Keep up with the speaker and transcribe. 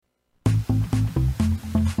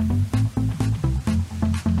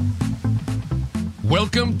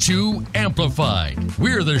Welcome to Amplified.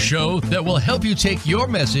 We're the show that will help you take your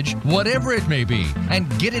message, whatever it may be, and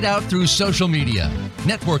get it out through social media,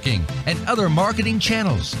 networking, and other marketing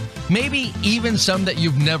channels. Maybe even some that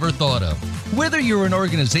you've never thought of. Whether you're an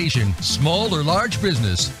organization, small or large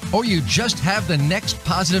business, or you just have the next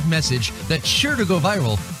positive message that's sure to go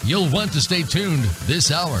viral, you'll want to stay tuned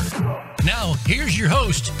this hour. Now, here's your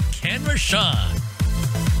host, Ken Rochon.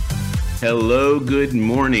 Hello, good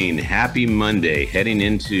morning. Happy Monday. Heading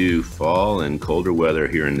into fall and colder weather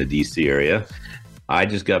here in the DC area. I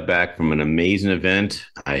just got back from an amazing event.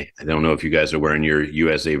 I don't know if you guys are wearing your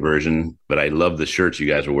USA version, but I love the shirts you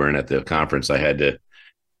guys were wearing at the conference. I had to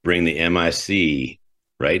bring the MIC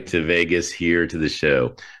right to Vegas here to the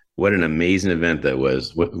show. What an amazing event that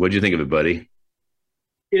was. What'd you think of it, buddy?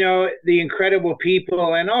 You know, the incredible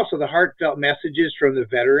people and also the heartfelt messages from the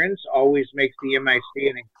veterans always makes the MIC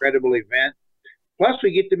an incredible event. Plus,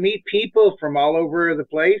 we get to meet people from all over the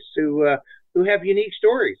place who have unique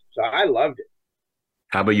stories. So I loved it.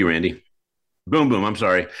 How about you, Randy? Boom, boom. I'm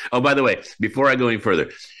sorry. Oh, by the way, before I go any further,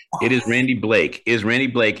 it is Randy Blake.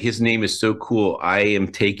 His name is so cool. I am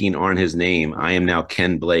taking on his name. I am now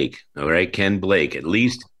Ken Blake. All right, Ken Blake. At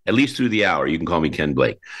least through the hour, you can call me Ken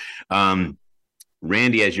Blake.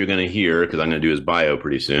 Randy, as you're going to hear, because I'm going to do his bio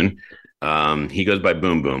pretty soon, he goes by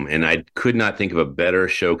Boom Boom, and I could not think of a better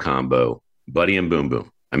show combo, Buddy and Boom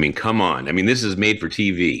Boom. I mean, come on. I mean, this is made for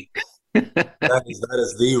TV. That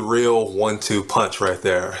is the real 1-2 punch right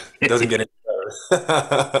there. It doesn't get any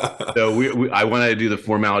better. So I wanted to do the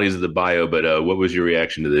formalities of the bio, but what was your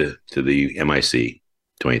reaction to the MIC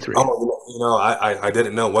 23? Oh, I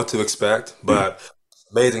didn't know what to expect, but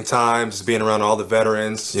amazing times being around all the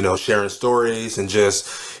veterans, sharing stories and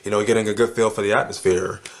just, getting a good feel for the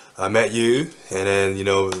atmosphere. I met you, and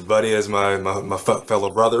then, Buddy is my fellow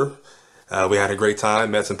brother. We had a great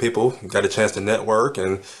time, met some people, got a chance to network,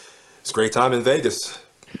 and it's a great time in Vegas.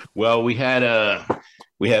 Well, we had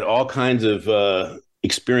all kinds of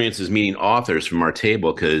experiences meeting authors from our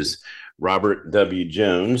table, because Robert W.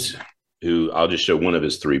 Jones, who I'll just show one of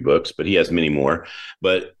his 3 books, but he has many more.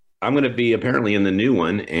 But I'm going to be apparently in the new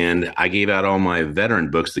one, and I gave out all my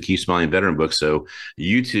veteran books, the Keep Smiling veteran books. So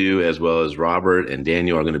you two, as well as Robert and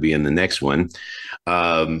Daniel, are going to be in the next one.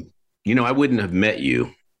 I wouldn't have met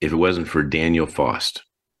you if it wasn't for Daniel Faust.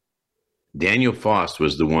 Daniel Faust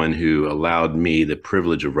was the one who allowed me the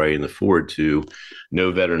privilege of writing the foreword to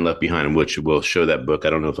No Veteran Left Behind, which we'll show that book.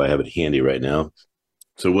 I don't know if I have it handy right now.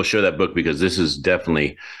 So we'll show that book, because this is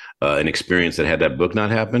definitely an experience that, had that book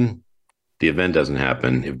not happen, the event doesn't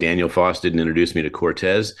happen. If Daniel Faust didn't introduce me to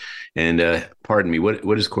Cortez, and pardon me,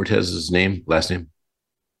 what is Cortez's last name?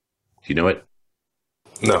 Do you know it?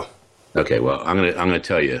 No. Okay, well, I'm gonna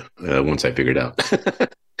tell you once I figure it out.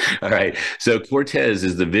 All right. So Cortez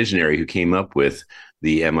is the visionary who came up with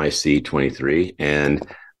the MIC 23, and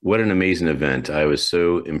what an amazing event. I was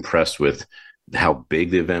so impressed with how big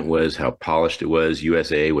the event was, how polished it was.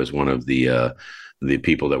 USA was one of the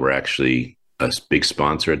people that were actually a big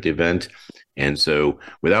sponsor at the event. And so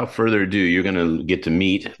without further ado, you're going to get to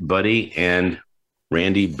meet Buddy and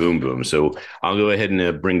Randy Boom Boom. So I'll go ahead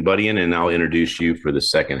and bring Buddy in, and I'll introduce you for the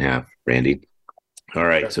second half, Randy. All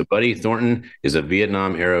right. So Buddy Thornton is a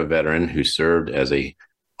Vietnam-era veteran who served as a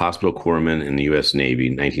hospital corpsman in the U.S. Navy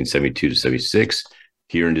in 1972 to 76.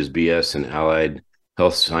 He earned his BS in Allied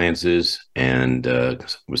Health Sciences and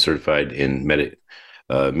was certified in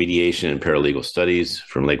mediation and paralegal studies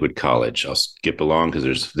from Lakewood College. I'll skip along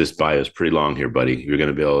because this bio is pretty long here, Buddy. You're going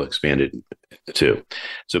to be able to expand it too.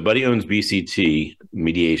 So Buddy owns BCT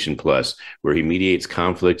Mediation Plus, where he mediates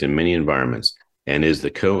conflict in many environments, and is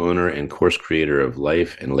the co-owner and course creator of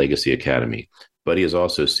Life and Legacy Academy. Buddy is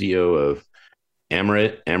also CEO of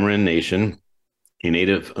Amarin Nation, a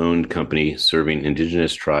native-owned company serving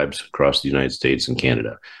indigenous tribes across the United States and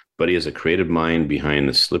Canada. Buddy is a creative mind behind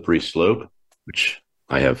The Slippery Slope, which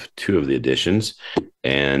I have 2 of the editions,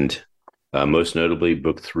 and most notably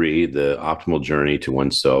Book 3, The Optimal Journey to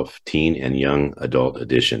Oneself, Teen and Young Adult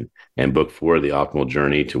Edition, and Book 4, The Optimal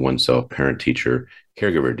Journey to Oneself, Parent, Teacher,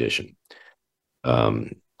 Caregiver Edition.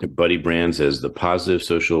 Buddy brands as the Positive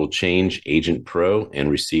Social Change Agent Pro,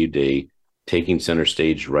 and received a Taking Center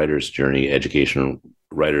Stage Writer's Journey Educational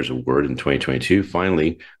Writers Award in 2022.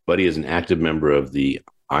 Finally, Buddy is an active member of the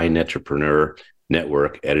iNetrepreneur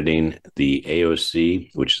Network, editing the AOC,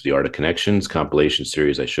 which is the Art of Connections compilation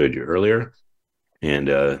series I showed you earlier. And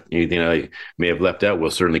anything I may have left out,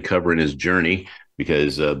 we'll certainly cover in his journey,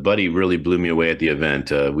 because Buddy really blew me away at the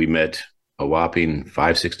event. We met a whopping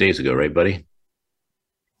 5-6 days ago, right, Buddy?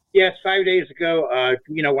 Yes, 5 days ago.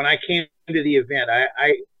 When I came to the event,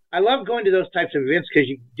 I love going to those types of events because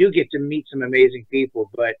you do get to meet some amazing people.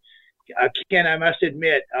 But Ken, I must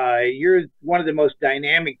admit, you're one of the most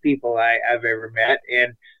dynamic people I've ever met,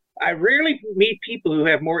 and I rarely meet people who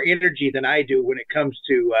have more energy than I do when it comes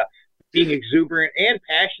to being exuberant and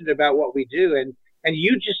passionate about what we do. And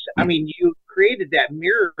you just, I mean, you created that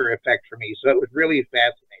mirror effect for me, so it was really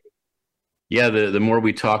fascinating. Yeah, the more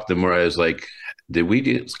we talked, the more I was like, did we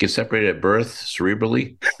get separated at birth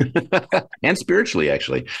cerebrally and spiritually,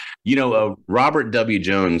 actually? You know, Robert W.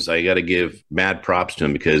 Jones, I got to give mad props to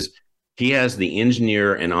him because he has the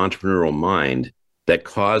engineer and entrepreneurial mind that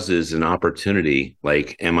causes an opportunity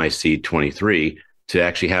like MIC 23 to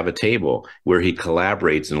actually have a table where he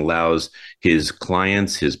collaborates and allows his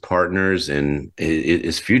clients, his partners, and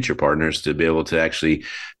his future partners to be able to actually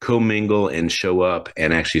commingle and show up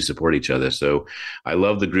and actually support each other. So I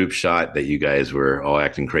love the group shot that you guys were all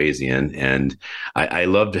acting crazy in. And I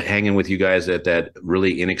loved hanging with you guys at that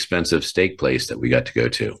really inexpensive steak place that we got to go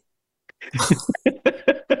to.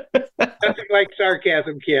 Nothing like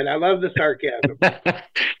sarcasm, Ken. I love the sarcasm.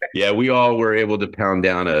 Yeah, we all were able to pound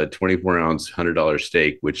down a 24-ounce $100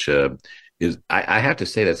 steak, which is, I have to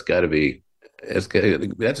say, that's got to be, that's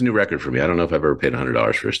a new record for me. I don't know if I've ever paid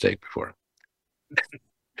 $100 for a steak before.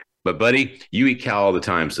 But buddy, you eat cow all the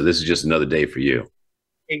time, so this is just another day for you.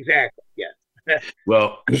 Exactly. Yeah.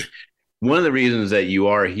 Well, one of the reasons that you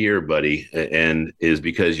are here, buddy, and is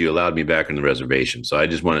because you allowed me back on the reservation. So I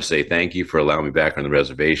just want to say thank you for allowing me back on the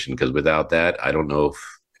reservation, because without that, I don't know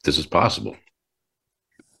if this is possible.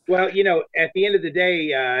 Well, you know, at the end of the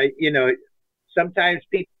day, you know, sometimes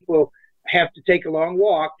people have to take a long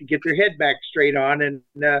walk to get their head back straight on. And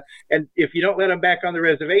if you don't let them back on the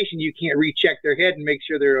reservation, you can't recheck their head and make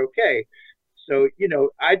sure they're okay. So, you know,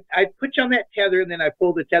 I put you on that tether, and then I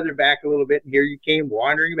pulled the tether back a little bit, and here you came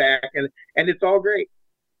wandering back, and it's all great.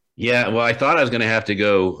 Yeah, well, I thought I was going to have to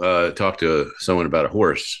go talk to someone about a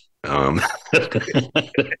horse.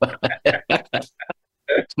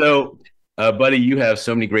 So, buddy, you have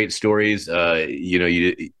so many great stories. You know,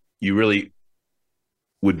 you really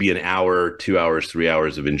would be an hour, 2 hours, 3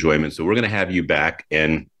 hours of enjoyment. So we're going to have you back,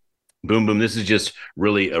 and boom, boom. This is just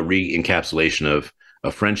really a re-encapsulation of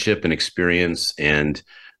a friendship and experience, and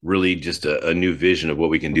really just a new vision of what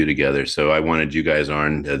we can do together. So I wanted you guys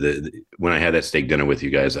on when I had that steak dinner with you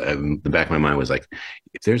guys, the back of my mind was like,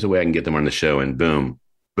 if there's a way I can get them on the show, and boom,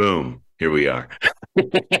 boom, here we are.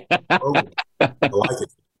 Oh, I like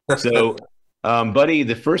it. So, Buddy,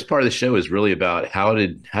 the first part of the show is really about how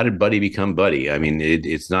did Buddy become Buddy? I mean,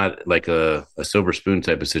 it's not like a silver spoon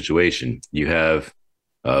type of situation. You have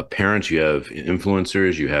parents, you have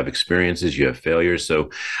influencers, you have experiences, you have failures. So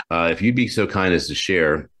if you'd be so kind as to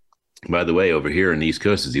share, by the way, over here in the East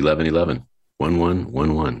Coast is 11-11,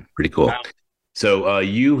 11-11. Pretty cool. Wow. So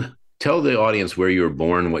you tell the audience where you were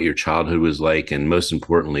born, what your childhood was like, and most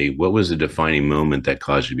importantly, what was the defining moment that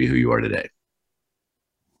caused you to be who you are today?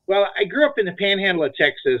 Well, I grew up in the panhandle of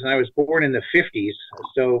Texas, and I was born in the 50s.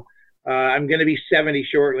 So I'm going to be 70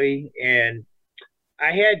 shortly. And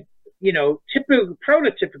I had, you know, typical,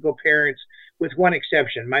 prototypical parents, with one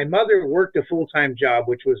exception. My mother worked a full-time job,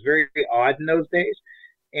 which was very, very odd in those days.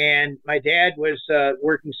 And my dad was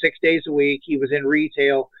working 6 days a week. He was in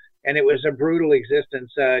retail, and it was a brutal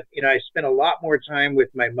existence. You know, I spent a lot more time with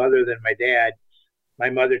my mother than my dad. My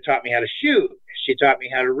mother taught me how to shoot. She taught me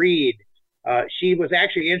how to read. She was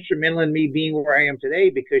actually instrumental in me being where I am today,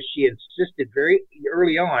 because she insisted very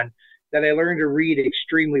early on that I learned to read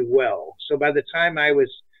extremely well. So by the time I was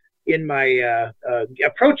in my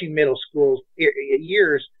approaching middle school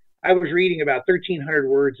years, I was reading about 1,300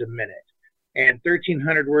 words a minute. And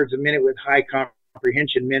 1,300 words a minute with high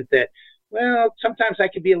comprehension meant that, well, sometimes I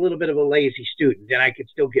could be a little bit of a lazy student and I could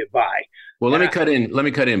still get by. Well, let me cut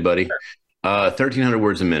in, buddy. Sure. 1,300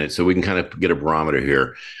 words a minute, so we can kind of get a barometer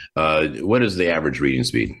here. What is the average reading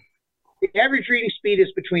speed? The average reading speed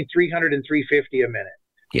is between 300 and 350 a minute.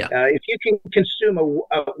 Yeah. If you can consume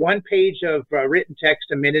a 1 page of written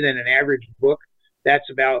text a minute in an average book, that's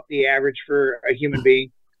about the average for a human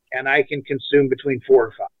being. And I can consume between 4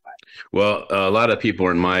 or 5. Well, a lot of people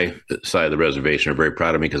on my side of the reservation are very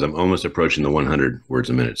proud of me, because I'm almost approaching the 100 words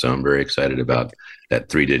a minute. So I'm very excited about that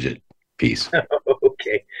 3-digit piece.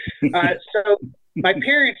 Okay. So my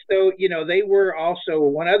parents, though, you know, they were also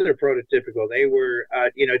one other prototypical. They were,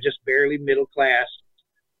 you know, just barely middle class.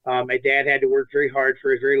 My dad had to work very hard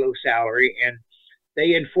for a very low salary, and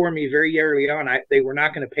they informed me very early on they were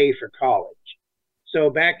not going to pay for college. So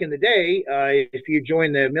back in the day, if you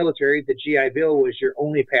joined the military, the GI Bill was your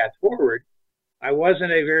only path forward. I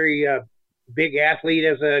wasn't a very big athlete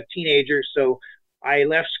as a teenager, so I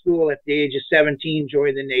left school at the age of 17,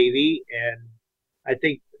 joined the Navy, and I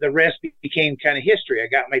think the rest became kind of history. I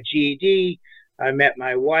got my GED. I met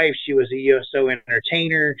my wife. She was a USO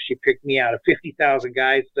entertainer. She picked me out of 50,000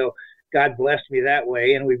 guys. So God blessed me that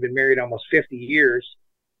way. And we've been married almost 50 years.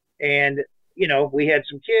 And, you know, we had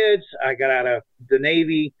some kids. I got out of the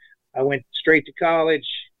Navy. I went straight to college.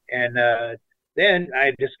 And then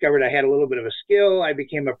I discovered I had a little bit of a skill. I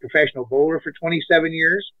became a professional bowler for 27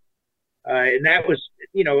 years. And that was,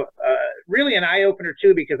 you know, really an eye-opener,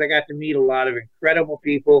 too, because I got to meet a lot of incredible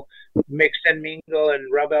people, mix and mingle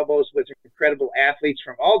and rub elbows with incredible athletes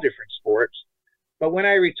from all different sports. But when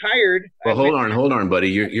I retired... Well, hold on, buddy.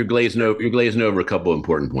 You're glazing over a couple of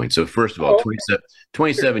important points. So first of all,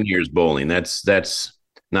 27 years bowling, that's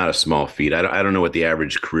not a small feat. I don't know what the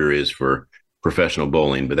average career is for professional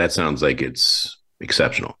bowling, but that sounds like it's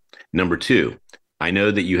exceptional. Number two, I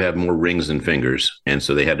know that you have more rings than fingers, and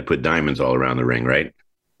so they had to put diamonds all around the ring, right?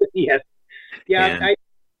 Yes. Yeah.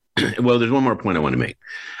 Well, there's one more point I want to make.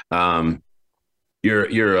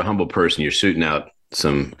 You're a humble person. You're shooting out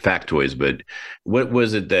some factoids, but what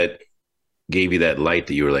was it that gave you that light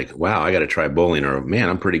that you were like, wow, I got to try bowling, or man,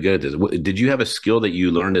 I'm pretty good at this? Did you have a skill that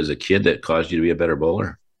you learned as a kid that caused you to be a better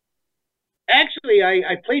bowler? Actually,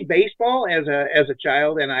 I played baseball as a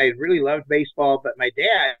child, and I really loved baseball. But my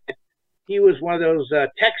dad, he was one of those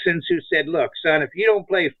Texans who said, look, son, if you don't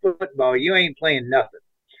play football, you ain't playing nothing.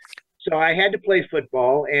 So I had to play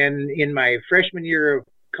football. And in my freshman year of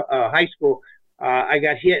high school, I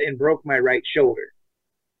got hit and broke my right shoulder.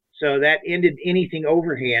 So that ended anything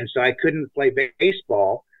overhand. So I couldn't play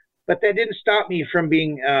baseball. But that didn't stop me from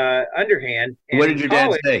being underhand. And what did your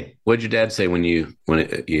dad say? What did your dad say when you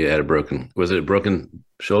had a broken? Was it a broken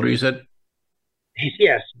shoulder? You said.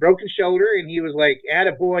 Yes, broken shoulder, and he was like,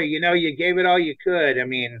 "Attaboy, you know, you gave it all you could. I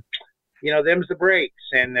mean, you know, them's the breaks."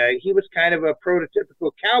 And he was kind of a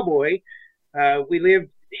prototypical cowboy. We lived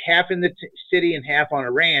half in the city and half on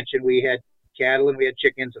a ranch, and we had cattle and we had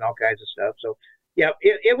chickens and all kinds of stuff. So, yeah,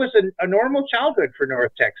 it was a normal childhood for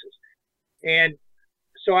North Texas. And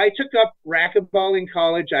so I took up racquetball in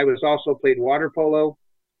college. I was also played water polo,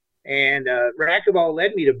 and racquetball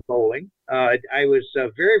led me to bowling. I was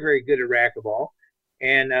very, very good at racquetball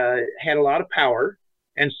and had a lot of power.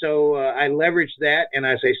 And so I leveraged that. And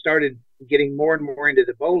as I started getting more and more into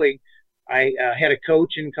the bowling, I had a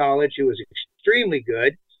coach in college who was extremely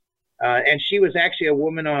good. And she was actually a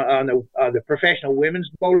woman on the Professional Women's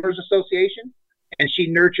Bowlers Association. And she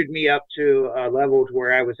nurtured me up to a level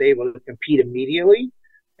where I was able to compete immediately.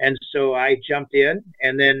 And so I jumped in.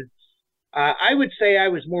 And then I would say I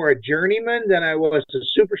was more a journeyman than I was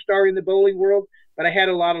a superstar in the bowling world. But I had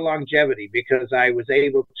a lot of longevity because I was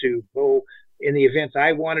able to bowl in the events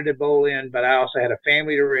I wanted to bowl in, but I also had a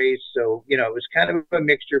family to raise. So, you know, it was kind of a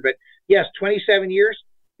mixture. But yes, 27 years.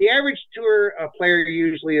 The average tour player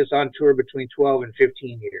usually is on tour between 12 and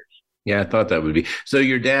 15 years. Yeah, I thought that would be. So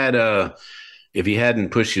your dad, if he hadn't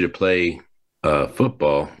pushed you to play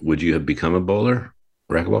football, would you have become a bowler,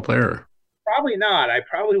 racquetball player? Probably not. I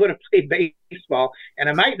probably would have played baseball, and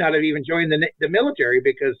I might not have even joined the military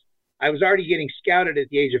because I was already getting scouted at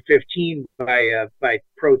the age of 15 by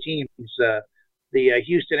pro teams. The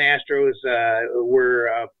Houston Astros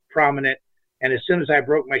were prominent, and as soon as I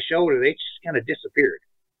broke my shoulder, they just kind of disappeared.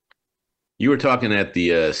 You were talking at the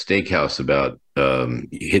steakhouse about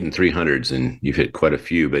hitting 300s, and you've hit quite a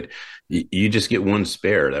few, but you just get one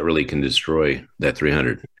spare that really can destroy that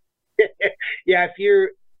 300. Yeah, if you're,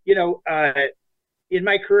 you know, in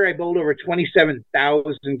my career, I bowled over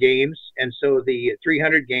 27,000 games. And so the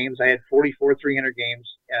 300 games, I had 44 300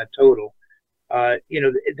 games total. You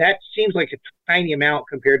know, that seems like a tiny amount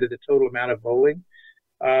compared to the total amount of bowling.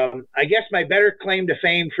 I guess my better claim to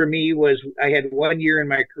fame for me was I had 1 year in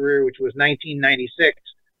my career, which was 1996,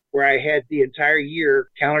 where I had the entire year,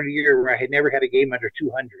 calendar year, where I had never had a game under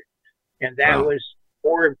 200. And that was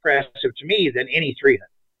more impressive to me than any 300.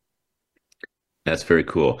 That's very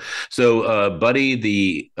cool. So, Buddy,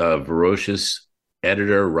 the voracious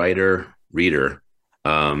editor, writer, reader,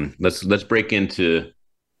 let's break into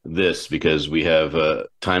this because we have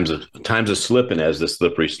times of slipping, as the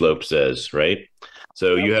slippery slope says, right?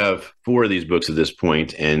 So you have 4 of these books at this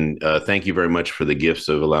point, and thank you very much for the gifts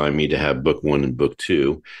of allowing me to have book 1 and book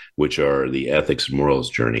 2, which are the ethics and morals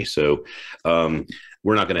journey. So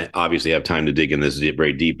we're not going to obviously have time to dig in this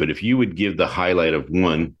very deep, but if you would give the highlight of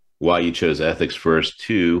 1, why you chose ethics first,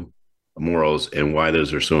 2, morals, and why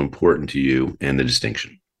those are so important to you, and the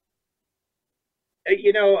distinction.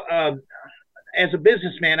 You know, as a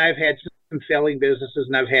businessman, I've had some failing businesses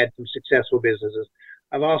and I've had some successful businesses.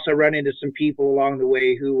 I've also run into some people along the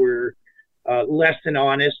way who were less than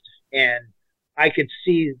honest, and I could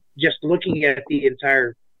see just looking at the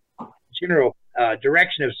entire general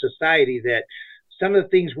direction of society that some of the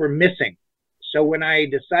things were missing. So when I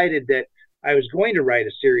decided that I was going to write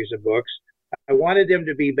a series of books, I wanted them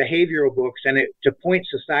to be behavioral books and to point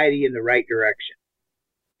society in the right direction.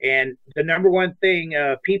 And the number one thing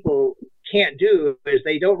people can't do is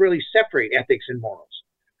they don't really separate ethics and morals.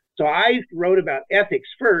 So I wrote about ethics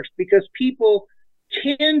first because people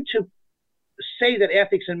tend to say that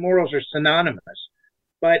ethics and morals are synonymous.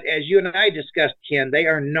 But as you and I discussed, Ken, they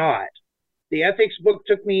are not. The ethics book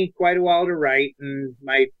took me quite a while to write, and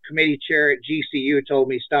my committee chair at GCU told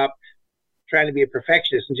me stop trying to be a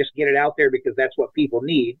perfectionist and just get it out there because that's what people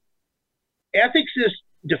need. Ethics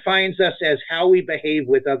defines us as how we behave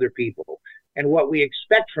with other people and what we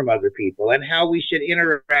expect from other people and how we should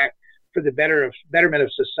interact for the betterment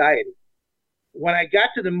of society. When I got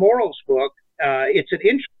to the morals book, it's an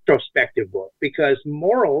introspective book because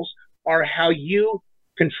morals are how you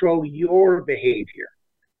control your behavior.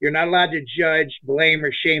 You're not allowed to judge, blame,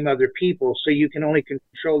 or shame other people, so you can only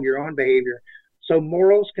control your own behavior. So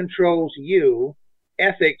morals controls you,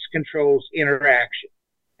 ethics controls interaction.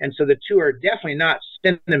 And so the two are definitely not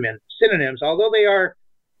synonyms, although they are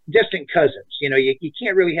distant cousins. You know, you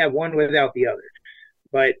can't really have one without the other.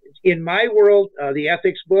 But in my world, the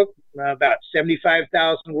ethics book, about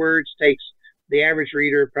 75,000 words, takes the average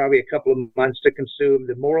reader probably a couple of months to consume.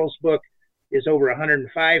 The morals book is over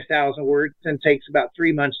 105,000 words and takes about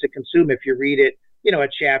 3 months to consume if you read it, you know, a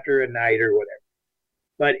chapter a night or whatever.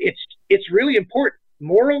 But it's really important.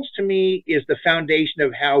 Morals to me is the foundation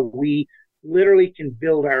of how we literally can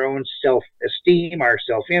build our own self-esteem, our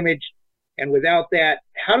self-image. And without that,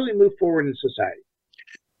 how do we move forward in society?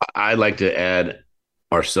 I'd like to add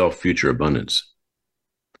our self-future abundance.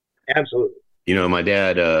 Absolutely. You know, my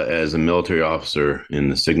dad, as a military officer in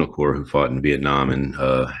the Signal Corps who fought in Vietnam, and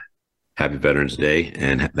happy Veterans Day,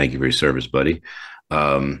 and thank you for your service, buddy.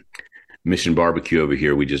 Mission Barbecue over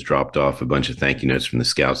here, we just dropped off a bunch of thank you notes from the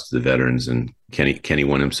scouts to the veterans, and Kenny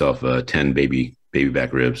won himself 10 baby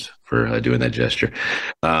back ribs for doing that gesture.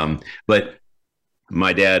 But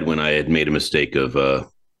my dad, when I had made a mistake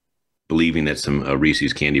of believing that some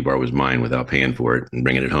Reese's candy bar was mine without paying for it and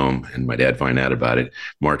bringing it home, and my dad find out about it,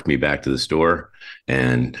 marked me back to the store,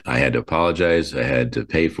 and I had to apologize. I had to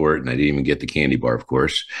pay for it, and I didn't even get the candy bar, of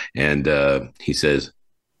course. And he says,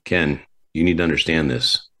 Ken, you need to understand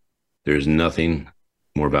this. There's nothing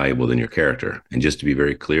more valuable than your character. And just to be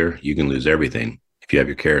very clear, you can lose everything. If you have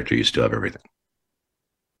your character, you still have everything.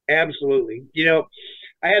 Absolutely. You know,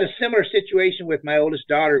 I had a similar situation with my oldest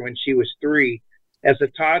daughter when she was 3. As a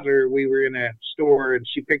toddler, we were in a store and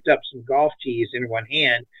she picked up some golf tees in one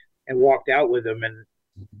hand and walked out with them. And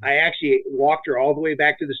I actually walked her all the way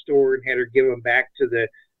back to the store and had her give them back to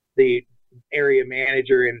the area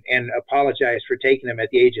manager and apologize for taking them at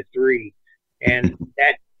the age of 3. And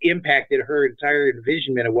that impacted her entire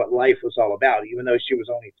envisionment of what life was all about, even though she was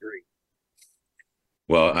only 3.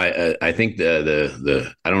 Well, I think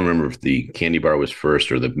the I don't remember if the candy bar was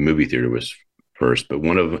first or the movie theater was first, but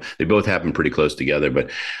one of them, they both happened pretty close together. But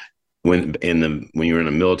when you were in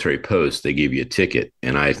a military post, they gave you a ticket,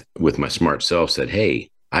 and I, with my smart self, said, "Hey,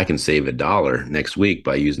 I can save $1 next week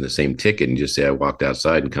by using the same ticket," and just say I walked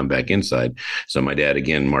outside and come back inside. So my dad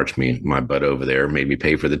again marched my butt over there, made me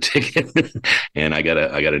pay for the ticket, and I got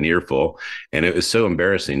an earful, and it was so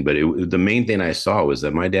embarrassing. But the main thing I saw was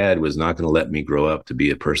that my dad was not going to let me grow up to be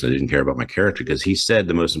a person that didn't care about my character, because he said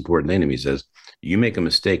the most important thing to me. He says, "You make a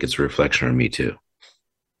mistake, it's a reflection on me too."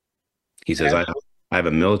 He says, I have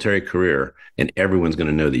a military career, and everyone's going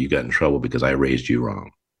to know that you got in trouble because I raised you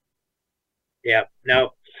wrong. Yeah,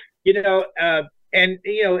 no. You know, and,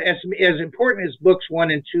 you know, as important as books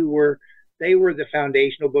 1 and 2 were, they were the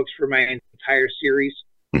foundational books for my entire series.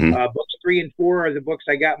 Mm-hmm. Books 3 and 4 are the books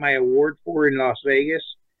I got my award for in Las Vegas,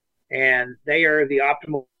 and they are the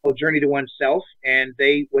optimal journey to oneself. And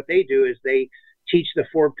what they do is they teach the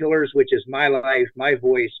 4 pillars, which is my life, my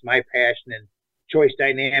voice, my passion, and choice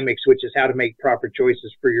dynamics, which is how to make proper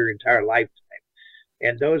choices for your entire lifetime.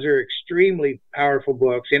 And those are extremely powerful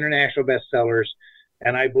books, international bestsellers.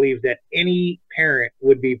 And I believe that any parent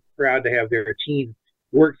would be proud to have their teen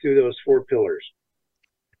work through those 4 pillars.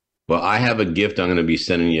 Well, I have a gift I'm going to be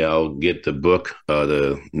sending you. I'll get the book,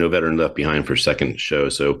 the No Veteran Left Behind, for second show.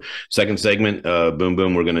 So second segment, boom,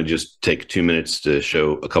 boom. We're going to just take 2 minutes to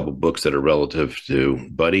show a couple books that are relative to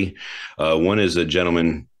Buddy. One is a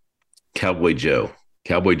gentleman, Cowboy Joe.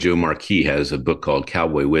 Cowboy Joe Marquis has a book called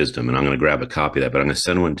Cowboy Wisdom, and I'm going to grab a copy of that, but I'm going to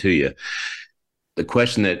send one to you. The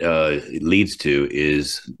question that it leads to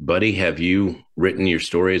is, Buddy, have you written your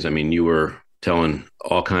stories? I mean, you were telling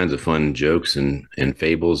all kinds of fun jokes and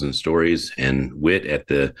fables and stories and wit at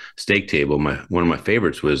the steak table. One of my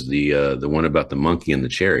favorites was the one about the monkey and the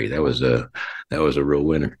cherry. That was a real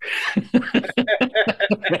winner.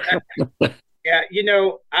 Yeah,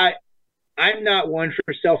 I'm not one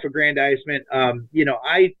for self-aggrandizement.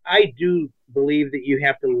 I do believe that you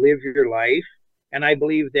have to live your life, and I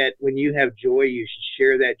believe that when you have joy, you should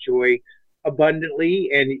share that joy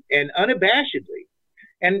abundantly and unabashedly.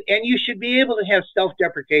 And you should be able to have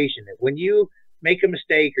self-deprecation. When you make a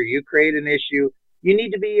mistake or you create an issue, you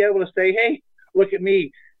need to be able to say, hey, look at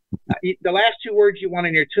me. The last two words you want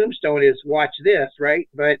on your tombstone is watch this, right?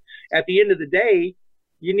 But at the end of the day,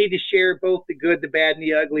 you need to share both the good, the bad, and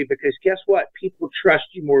the ugly, because guess what? People trust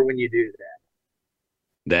you more when you do that.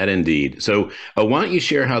 That indeed. So why don't you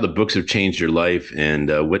share how the books have changed your life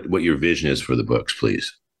and what your vision is for the books,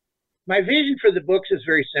 please? My vision for the books is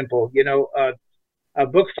very simple.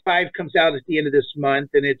 Book 5 comes out at the end of this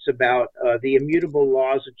month, and it's about the immutable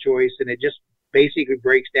laws of choice, and it just basically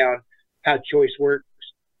breaks down how choice works.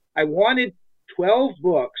 I wanted 12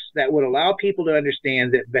 books that would allow people to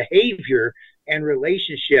understand that behavior and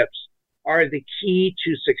relationships are the key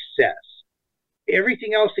to success.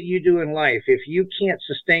 Everything else that you do in life, if you can't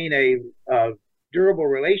sustain a durable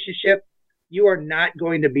relationship, you are not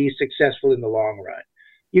going to be successful in the long run.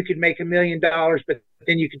 You could make $1 million, but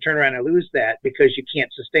then you can turn around and lose that because you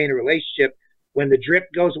can't sustain a relationship. When the drip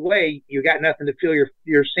goes away, you got nothing to fill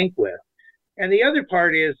your sink with. And the other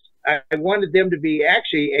part is I wanted them to be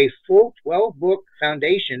actually a full 12-book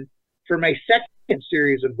foundation for my second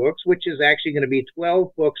series of books, which is actually going to be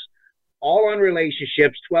 12 books, all on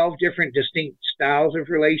relationships, 12 different distinct styles of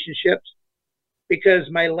relationships. Because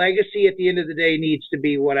my legacy at the end of the day needs to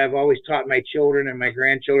be what I've always taught my children and my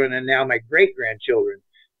grandchildren and now my great-grandchildren,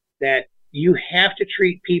 that you have to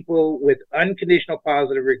treat people with unconditional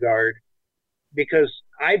positive regard, because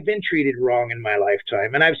I've been treated wrong in my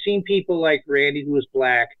lifetime. And I've seen people like Randy, who is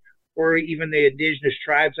Black, or even the indigenous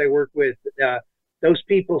tribes I work with. Those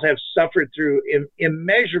people have suffered through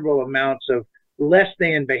immeasurable amounts of less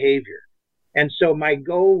than behavior. And so my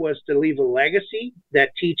goal was to leave a legacy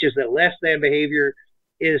that teaches that less than behavior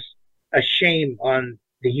is a shame on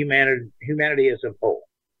the humanity as a whole.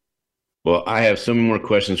 Well, I have so many more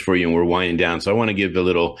questions for you, and we're winding down. So I want to give a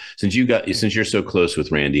little, since you're so close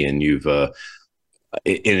with Randy, and you've,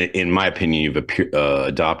 in my opinion, you've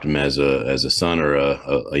adopted him as a son or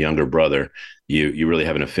a younger brother. You really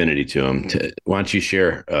have an affinity to him. Why don't you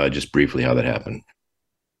share just briefly how that happened?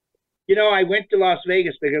 I went to Las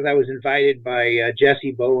Vegas because I was invited by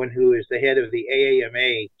Jesse Bowen, who is the head of the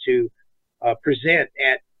AAMA, to present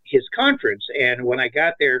at his conference. And when I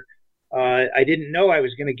got there, I didn't know I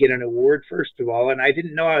was going to get an award, first of all, and I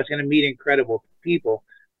didn't know I was going to meet incredible people.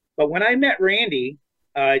 But when I met Randy,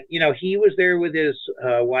 he was there with his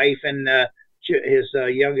wife and his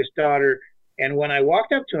youngest daughter. And when I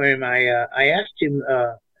walked up to him, I asked him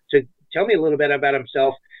to tell me a little bit about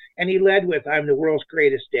himself. And he led with, "I'm the world's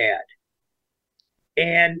greatest dad."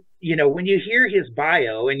 And, when you hear his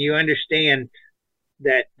bio and you understand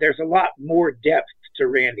that there's a lot more depth to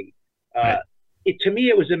Randy, Right. To me,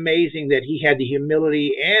 it was amazing that he had the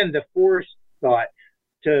humility and the forethought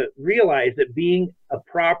to realize that being a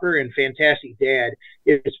proper and fantastic dad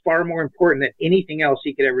is far more important than anything else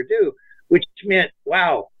he could ever do, which meant,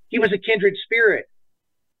 wow, he was a kindred spirit.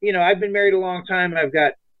 I've been married a long time. I've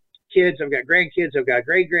got kids, I've got grandkids, I've got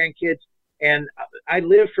great-grandkids, and I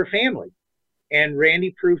live for family. And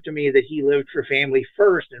Randy proved to me that he lived for family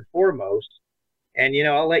first and foremost. And,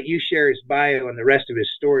 I'll let you share his bio and the rest of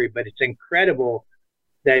his story, but it's incredible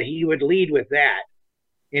that he would lead with that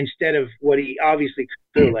instead of what he obviously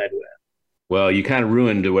could have led with. Well, you kind of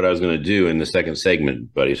ruined what I was going to do in the second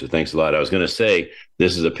segment, buddy. So thanks a lot. I was going to say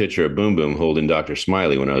this is a picture of Boom Boom holding Dr.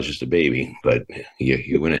 Smiley when I was just a baby, but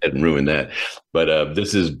you went ahead and ruined that. But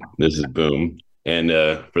this is Boom. And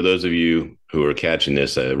for those of you who are catching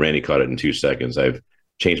this, Randy caught it in 2 seconds. I've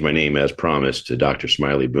changed my name as promised to Dr.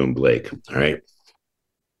 Smiley Boom Blake. All right.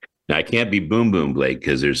 Now, I can't be Boom Boom Blake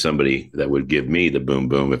because there's somebody that would give me the boom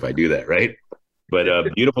boom if I do that, right?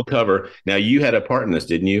 But beautiful cover. Now, you had a part in this,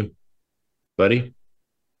 didn't you, buddy?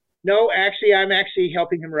 No, actually, I'm actually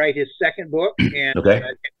helping him write his second book. And Okay.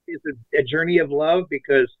 It's a journey of love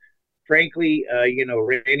because, frankly,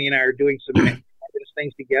 Randy and I are doing some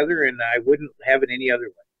things together, and I wouldn't have it any other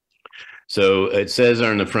way. So it says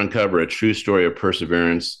on the front cover, a true story of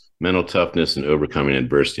perseverance, mental toughness, and overcoming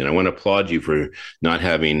adversity. And I want to applaud you for not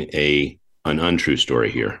having a an untrue story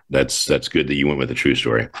here. That's good that you went with a true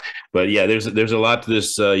story. But yeah, there's a lot to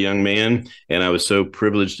this young man, and I was so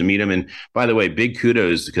privileged to meet him. And by the way, big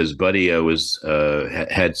kudos, because Buddy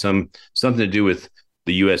had something to do with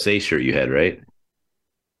the USA shirt you had, right?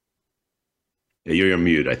 You're on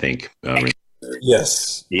mute, I think.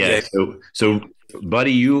 Yes. Yeah. So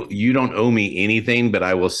Buddy, you don't owe me anything, but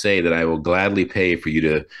I will say that I will gladly pay for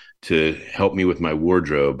you to help me with my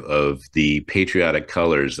wardrobe of the patriotic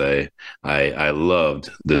colors. I loved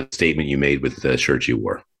the statement you made with the shirt you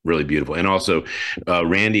wore. Really beautiful. And also,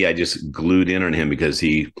 Randy, I just glued in on him because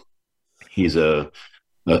he's a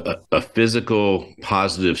physical,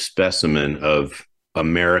 positive specimen of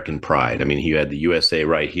American pride. I mean, he had the USA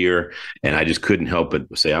right here, and I just couldn't help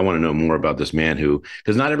but say, I want to know more about this man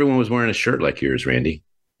because not everyone was wearing a shirt like yours, Randy.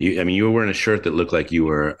 You were wearing a shirt that looked like you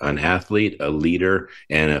were an athlete, a leader,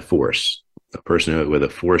 and a person with a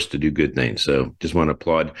force to do good things. So just want to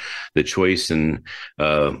applaud the choice and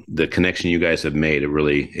the connection you guys have made.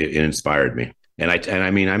 It inspired me. And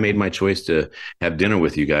I made my choice to have dinner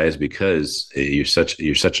with you guys because you're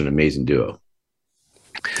such an amazing duo.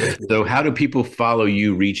 So how do people follow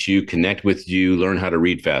you, reach you, connect with you, learn how to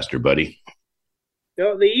read faster, Buddy?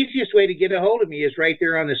 So the easiest way to get a hold of me is right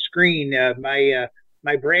there on the screen.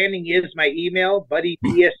 My branding is my email,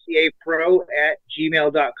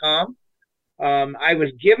 buddypscapro@gmail.com. I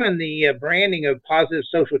was given the branding of Positive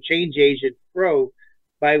Social Change Agent Pro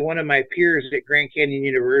by one of my peers at Grand Canyon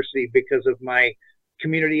University because of my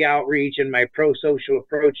community outreach and my pro-social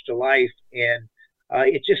approach to life. And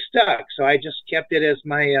it just stuck. So I just kept it as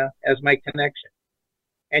my connection.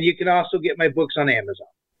 And you can also get my books on Amazon.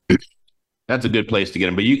 That's a good place to get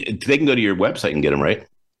them. But they can go to your website and get them, right?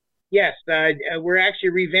 Yes. We're actually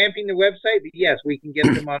revamping the website. But yes, we can get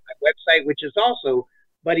them on my website, which is also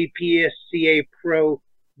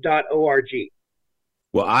buddypscapro.org.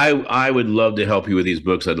 Well, I would love to help you with these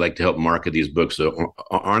books. I'd like to help market these books. So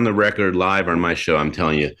on the record, live on my show, I'm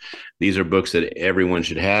telling you, these are books that everyone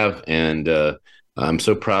should have. And I'm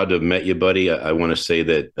so proud to have met you, Buddy. I want to say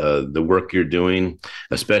that the work you're doing,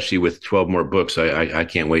 especially with 12 more books, I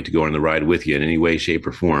can't wait to go on the ride with you in any way, shape,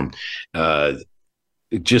 or form.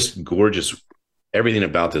 Just gorgeous. Everything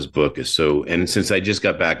about this book is so, and since I just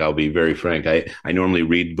got back, I'll be very frank. I normally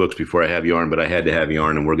read books before I have you on, but I had to have you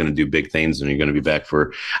on, and we're going to do big things, and you're going to be back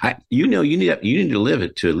for, you need to live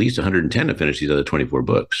it to at least 110 to finish these other 24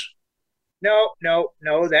 books. No,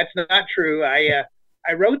 that's not true. I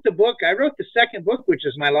wrote the book. I wrote the second book, which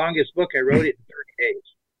is my longest book. I wrote it in 30 days.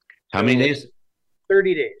 How many days?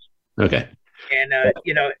 30 days. Okay. And,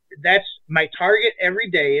 that's my target every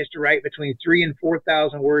day is to write between 3,000 and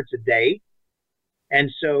 4,000 words a day. And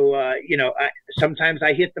so, sometimes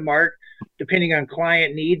I hit the mark depending on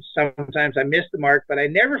client needs. Sometimes I miss the mark, but I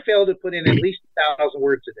never fail to put in at least 1,000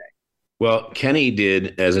 words a day. Well, Kenny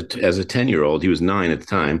did as a 10-year-old, he was 9 at the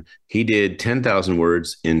time. He did 10,000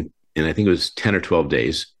 words in I think it was 10 or 12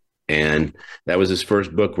 days. And that was his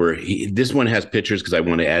first book where this one has pictures because I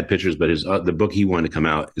want to add pictures, but the book he wanted to come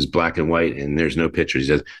out is black and white and there's no pictures. He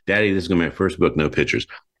says, Daddy, this is going to be my first book, no pictures.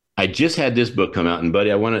 I just had this book come out, and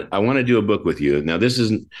Buddy, I want to do a book with you. Now, this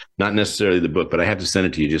isn't not necessarily the book, but I have to send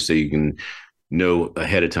it to you just so you can know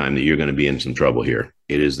ahead of time that you're going to be in some trouble here.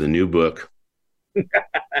 It is the new book.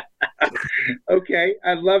 Okay,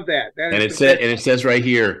 I love that. And it says right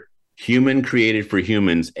here, Human Created for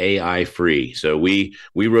Humans, AI Free. So we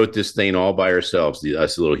wrote this thing all by ourselves,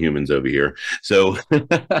 us little humans over here. So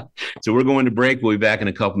so we're going to break. We'll be back in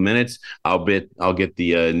a couple minutes. I'll get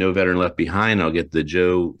the No Veteran Left Behind. I'll get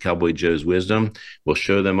the Cowboy Joe's Wisdom. We'll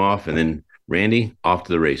show them off, and then Randy, off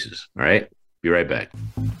to the races. All right, be right back.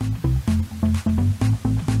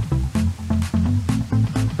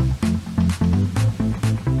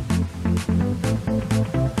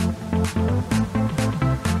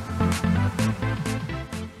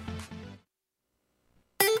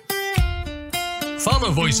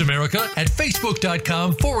 Follow Voice America at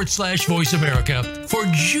Facebook.com/Voice America for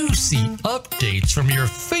juicy updates from your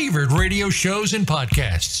favorite radio shows and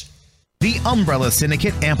podcasts. The Umbrella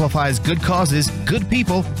Syndicate amplifies good causes, good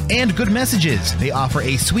people, and good messages. They offer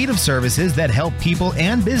a suite of services that help people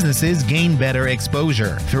and businesses gain better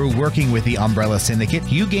exposure. Through working with the Umbrella Syndicate,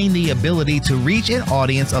 you gain the ability to reach an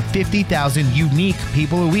audience of 50,000 unique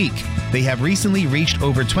people a week. They have recently reached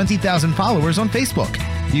over 20,000 followers on Facebook.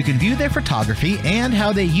 You can view their photography and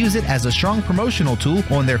how they use it as a strong promotional tool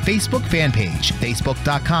on their Facebook fan page,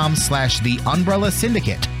 facebook.com/The Umbrella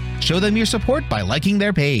Syndicate. Show them your support by liking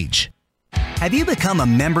their page. Have you become a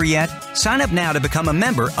member yet? Sign up now to become a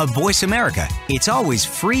member of Voice America. It's always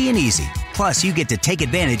free and easy. Plus, Plus, you get to take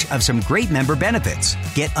advantage of some great member benefits.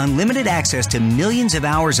 Get unlimited access to millions of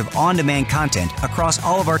hours of on-demand content across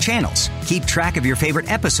all of our channels. Keep track of your favorite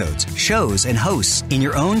episodes, shows, and hosts in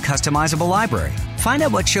your own customizable library. Find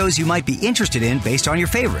out what shows you might be interested in based on your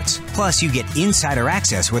favorites. Plus, you get insider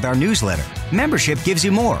access with our newsletter. Membership gives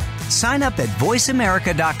you more. Sign up at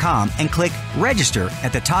voiceamerica.com and click register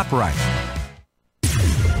at the top right.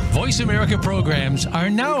 Voice America programs are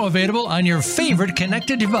now available on your favorite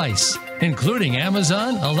connected device, including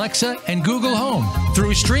Amazon, Alexa, and Google Home.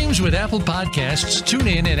 Through streams with Apple Podcasts,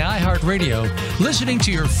 TuneIn, and iHeartRadio, listening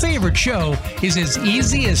to your favorite show is as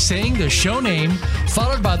easy as saying the show name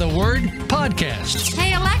followed by the word podcast.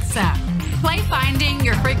 Hey, Alexa, play Finding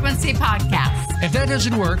Your Frequency podcast. If that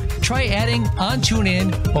doesn't work, try adding on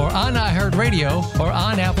TuneIn or on iHeartRadio or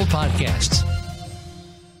on Apple Podcasts.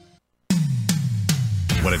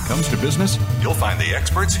 When it comes to business, you'll find the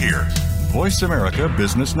experts here. Voice America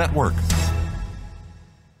Business Network.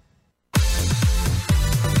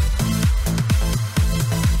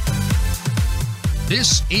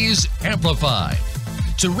 This is Amplified.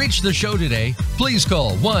 To reach the show today, please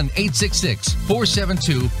call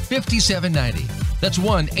 1-866-472-5790. That's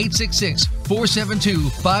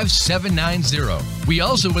 1-866-472-5790. We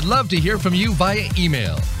also would love to hear from you via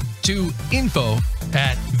email to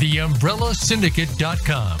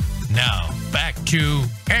info@theumbrellasyndicate.com. Now, back to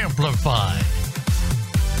Amplified.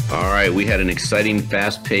 All right, we had an exciting,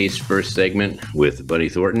 fast-paced first segment with Buddy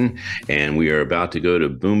Thornton, and we are about to go to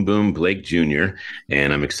Boom Boom Blake Jr.,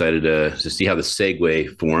 and I'm excited to see how the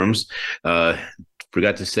segue forms.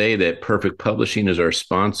 Forgot to say that Perfect Publishing is our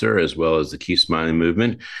sponsor, as well as the Keep Smiling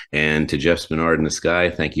Movement. And to Jeff Spinard in the Sky,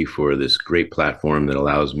 thank you for this great platform that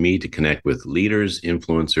allows me to connect with leaders,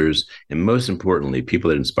 influencers, and most importantly, people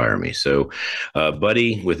that inspire me. So,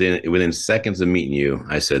 Buddy, within seconds of meeting you,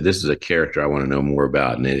 I said, this is a character I want to know more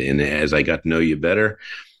about. And as I got to know you better,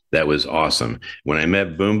 that was awesome. When I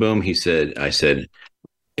met Boom Boom, I said,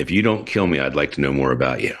 if you don't kill me, I'd like to know more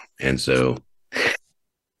about you. And so...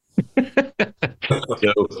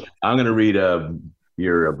 So I'm going to read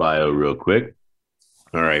your bio real quick.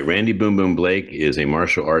 All right. Randy Boom Boom Blake is a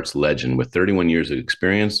martial arts legend with 31 years of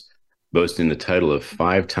experience, boasting the title of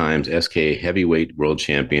 5 times SK heavyweight world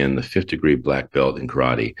champion, the 5th degree black belt in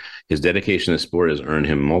karate. His dedication to sport has earned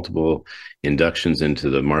him multiple inductions into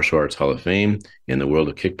the Martial Arts Hall of Fame. In the world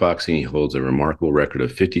of kickboxing, he holds a remarkable record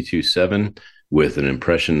of 52-7 with an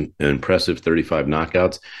impressive 35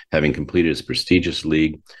 knockouts, having completed his prestigious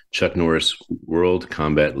league, Chuck Norris World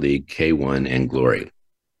Combat League, K1, and Glory.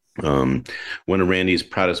 One of Randy's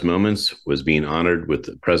proudest moments was being honored with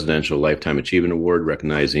the Presidential Lifetime Achievement Award,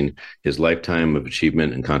 recognizing his lifetime of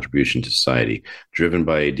achievement and contribution to society. Driven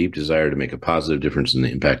by a deep desire to make a positive difference in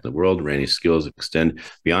the impact of the world, Randy's skills extend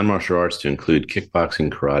beyond martial arts to include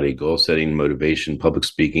kickboxing, karate, goal setting, motivation, public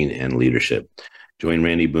speaking, and leadership. Join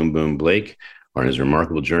Randy Boom Boom Blake on his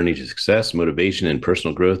remarkable journey to success, motivation, and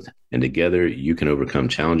personal growth, and together you can overcome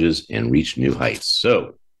challenges and reach new heights.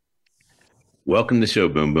 So, welcome to the show,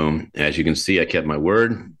 Boom Boom. As you can see, I kept my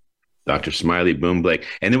word. Dr. Smiley Boom Blake.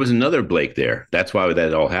 And there was another Blake there. That's why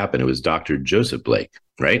that all happened. It was Dr. Joseph Blake,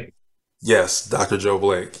 right? Yes, Dr. Joe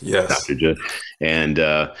Blake. Yes. Dr. Joe. And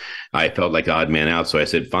I felt like the odd man out. So I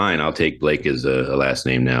said, fine, I'll take Blake as a last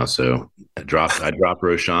name now. So I dropped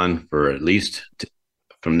Roshan for at least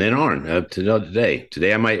from then on to today.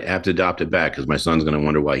 Today I might have to adopt it back because my son's going to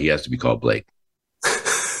wonder why he has to be called Blake.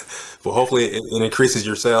 Well, hopefully it increases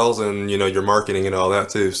your sales and, your marketing and all that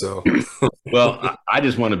too. So, well, I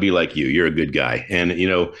just want to be like you. You're a good guy. And,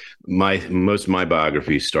 most of my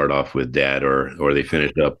biographies start off with dad or they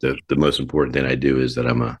finish up. The most important thing I do is that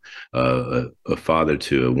I'm a father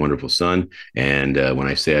to a wonderful son. And when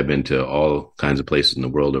I say I've been to all kinds of places in the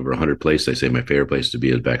world, over 100 places, I say my favorite place to be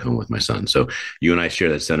is back home with my son. So you and I share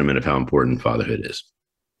that sentiment of how important fatherhood is.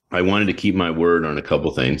 I wanted to keep my word on a couple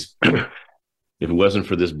things. If it wasn't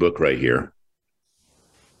for this book right here,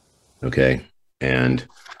 okay, and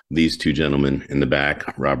these two gentlemen in the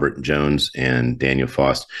back, Robert Jones and Daniel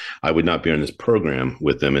Faust, I would not be on this program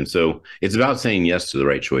with them. And so it's about saying yes to the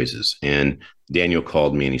right choices. And Daniel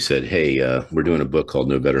called me and he said, hey, we're doing a book called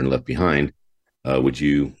No Veteran Left Behind. Would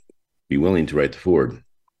you be willing to write the foreword?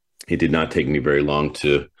 It did not take me very long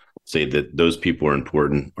to say that those people are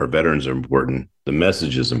important, our veterans are important, the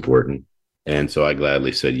message is important. And so I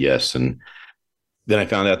gladly said yes. And then I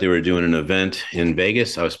found out they were doing an event in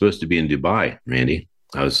Vegas. I was supposed to be in Dubai, Randy.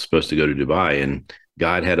 I was supposed to go to Dubai, and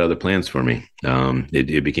God had other plans for me.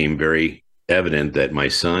 It became very evident that my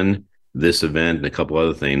son, this event, and a couple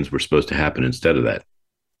other things were supposed to happen instead of that.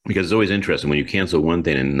 Because it's always interesting when you cancel one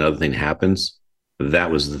thing and another thing happens.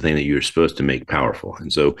 that was the thing that you were supposed to make powerful.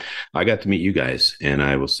 And so I got to meet you guys, and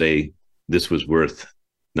I will say this was worth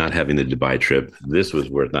not having the Dubai trip. This was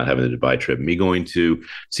worth not having the Dubai trip. Me going to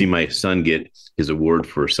see my son get his award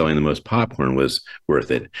for selling the most popcorn was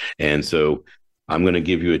worth it. And so I'm going to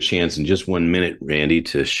give you a chance in just 1 minute, Randy,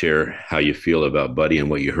 to share how you feel about Buddy and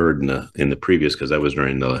what you heard in the previous, because that was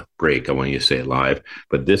during the break. I want you to say it live.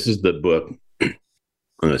 But this is the book I'm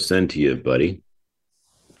going to send to you, Buddy.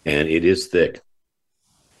 And it is thick.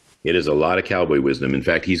 It is a lot of cowboy wisdom. In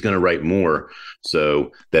fact, he's going to write more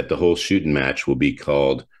so that the whole shooting match will be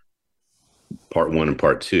called part 1 and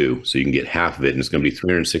part 2. So you can get half of it, and it's going to be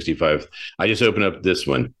 365. I just opened up this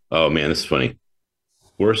one. Oh man, this is funny.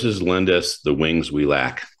 Horses lend us the wings we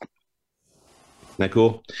lack. Isn't that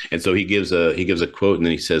cool? And so he gives a quote, and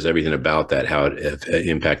then he says everything about that, how it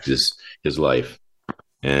impacted his life.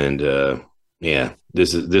 And yeah,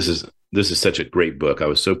 this is such a great book. I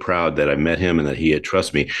was so proud that I met him and that he had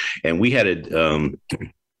trusted me. And we had a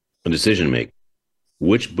decision to make.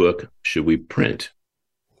 Which book should we print?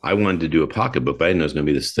 I wanted to do a pocketbook, but I didn't know it was going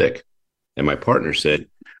to be this thick. And my partner said,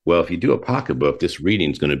 well, if you do a pocketbook, this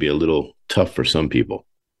reading is going to be a little tough for some people.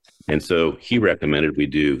 And so he recommended we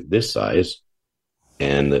do this size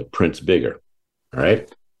and the print's bigger. All right.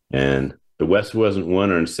 And the West wasn't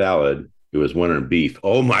one on salad. It was one on beef.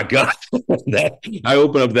 Oh my God. I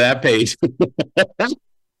opened up that page.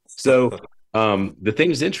 So the thing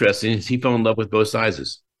that's interesting is he fell in love with both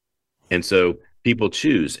sizes. And so people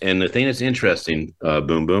choose. And the thing that's interesting,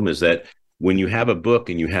 Boom Boom, is that when you have a book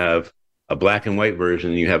and you have a black and white version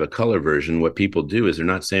and you have a color version, what people do is they're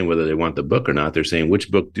not saying whether they want the book or not. They're saying, which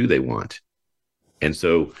book do they want? And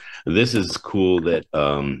so this is cool that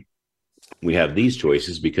we have these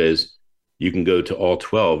choices, because you can go to all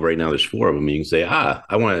 12. Right now there's 4 of them. And you can say,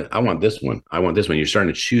 I want this one. I want this one. You're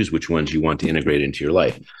starting to choose which ones you want to integrate into your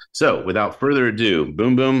life. So without further ado,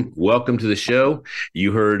 Boom Boom, welcome to the show.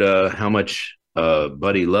 You heard how much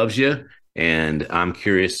Buddy loves you. And I'm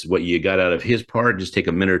curious what you got out of his part. Just take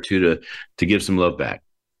a minute or two to give some love back.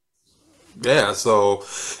 Yeah, so,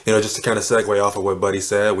 just to kind of segue off of what Buddy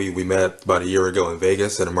said, we met about a year ago in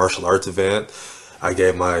Vegas at a martial arts event. I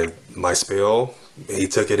gave my spiel. He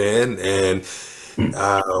took it in, and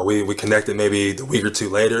we connected maybe a week or 2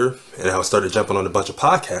 later, and I started jumping on a bunch of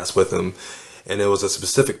podcasts with him. And it was a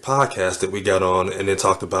specific podcast that we got on, and it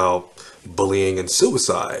talked about bullying and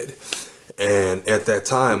suicide. And at that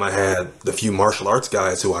time, I had the few martial arts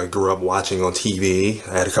guys who I grew up watching on TV.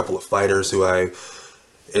 I had a couple of fighters who I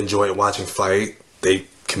enjoyed watching fight. They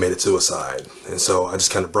committed suicide. And so I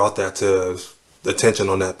just kind of brought that to the attention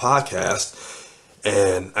on that podcast.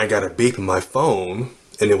 And I got a beep in my phone,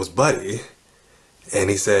 and it was Buddy. And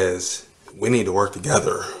he says, we need to work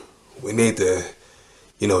together. We need to,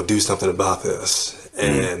 do something about this.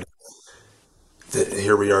 And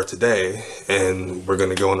here we are today, and we're going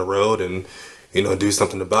to go on the road and, do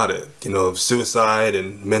something about it. Suicide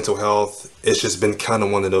and mental health, it's just been kind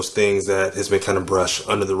of one of those things that has been kind of brushed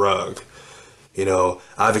under the rug.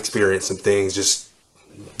 I've experienced some things, just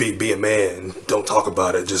be a man, don't talk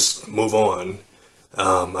about it, just move on.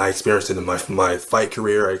 I experienced it in my fight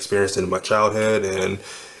career. I experienced it in my childhood, and,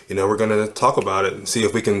 we're going to talk about it and see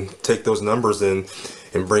if we can take those numbers and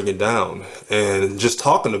bring it down. And just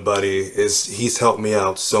talking to Buddy, he's helped me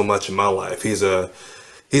out so much in my life. He's a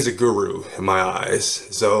guru in my eyes.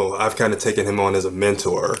 So I've kind of taken him on as a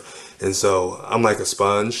mentor. And so I'm like a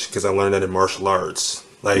sponge, because I learned that in martial arts.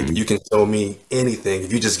 Like, you can show me anything.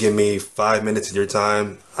 If you just give me 5 minutes of your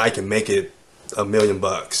time, I can make it $1 million.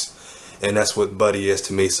 And that's what Buddy is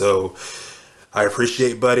to me. So I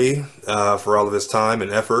appreciate Buddy for all of his time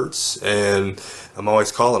and efforts. And I'm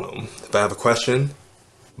always calling him. If I have a question,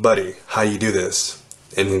 Buddy, how you do this?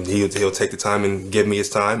 And he'll take the time and give me his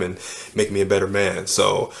time and make me a better man.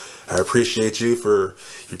 So I appreciate you for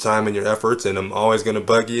your time and your efforts, and I'm always going to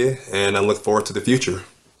bug you, and I look forward to the future.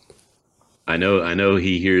 I know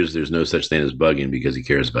he hears there's no such thing as bugging, because he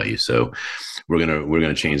cares about you. So we're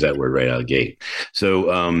gonna change that word right out of the gate.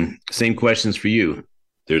 So same questions for you.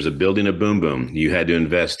 There's a building of Boom Boom. You had to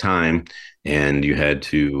invest time, and you had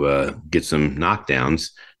to get some knockdowns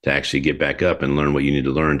to actually get back up and learn what you need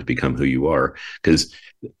to learn to become who you are. Because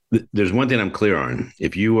there's one thing I'm clear on.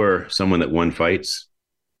 If you are someone that won fights,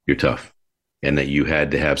 you're tough, and that you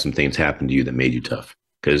had to have some things happen to you that made you tough.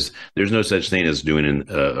 Because there's no such thing as doing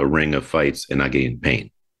a ring of fights and not getting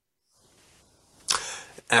pain.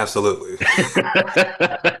 Absolutely.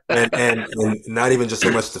 and not even just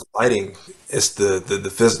so much the fighting, it's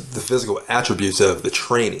the physical attributes of the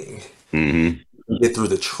training. Mm-hmm. You get through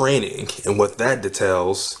the training, and what that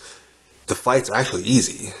details, the fight's actually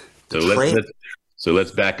easy. So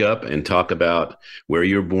let's back up and talk about where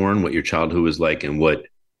you were born, what your childhood was like, and what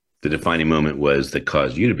the defining moment was that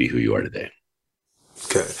caused you to be who you are today.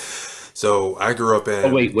 Okay. So I grew up in.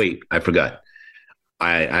 Oh, wait. I forgot.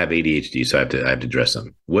 I have ADHD, so I have to address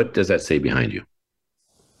them. What does that say behind you?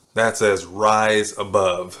 That says rise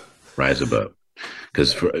above. Rise above.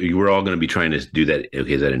 Because you were all going to be trying to do that.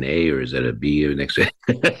 Okay, is that an A or is that a B next?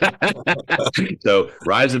 So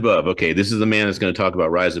rise above. Okay, this is the man that's going to talk about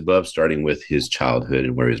rise above, starting with his childhood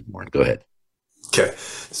and where he was born. Go ahead. Okay,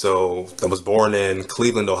 so I was born in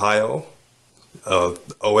Cleveland, Ohio,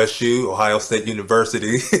 OSU, Ohio State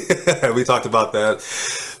University. We talked about that,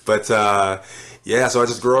 but yeah. So I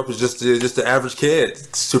just grew up as just an average kid,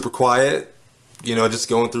 super quiet, just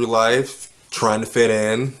going through life, trying to fit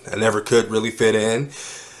in. I never could really fit in.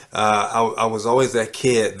 I was always that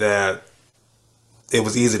kid that it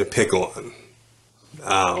was easy to pick on.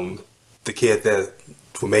 The kid that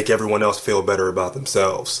would make everyone else feel better about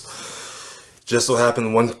themselves. Just so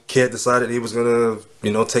happened one kid decided he was gonna,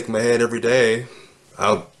 take my head every day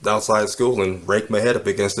outside school and rake my head up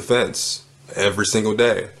against the fence every single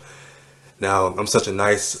day. Now, I'm such a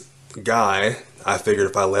nice guy, I figured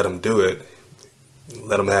if I let him do it,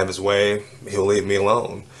 let him have his way, he'll leave me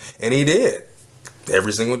alone. And he did.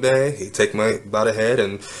 Every single day, he'd take my by the head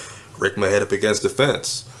and rake my head up against the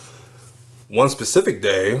fence. One specific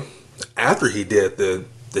day, after he did the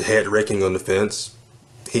head raking on the fence,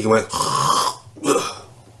 he went,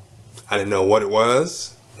 I didn't know what it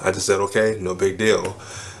was. I just said, okay, no big deal.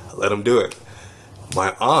 I let him do it.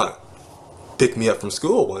 My aunt picked me up from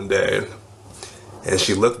school one day, and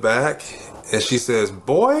she looked back, and she says,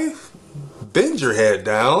 boy, bend your head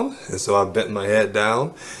down. And so I bent my head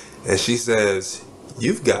down, and she says,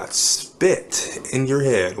 you've got spit in your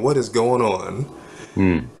head. What is going on?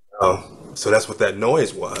 So that's what that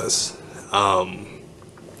noise was.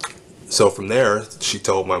 So from there, she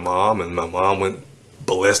told my mom, and my mom went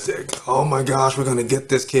ballistic. Oh my gosh, we're going to get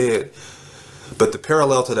this kid. But the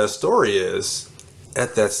parallel to that story is,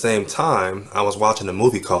 at that same time, I was watching a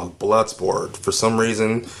movie called Bloodsport. For some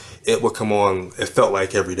reason, it would come on, it felt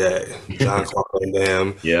like every day. Jean-Claude Van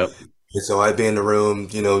Damme. Yep. And so I'd be in the room,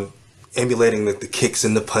 emulating the kicks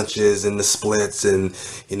and the punches and the splits and,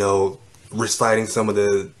 reciting some of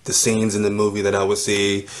the scenes in the movie that I would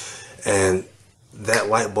see. And that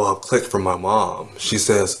light bulb clicked from my mom. She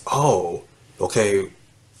says, oh, okay,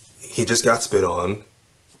 he just got spit on.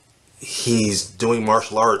 He's doing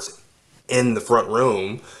martial arts in the front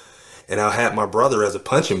room, and I had my brother as a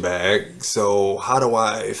punching bag. So how do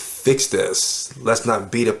I fix this? Let's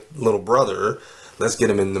not beat a little brother. Let's get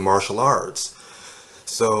him in the martial arts.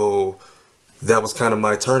 So that was kind of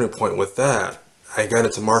my turning point with that. I got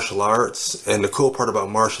into martial arts, and the cool part about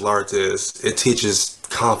martial arts is it teaches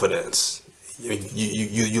confidence.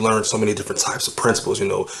 You learn so many different types of principles,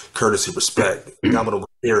 courtesy, respect, dominant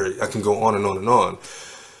theory. I can go on and on and on.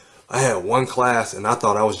 I had one class, and I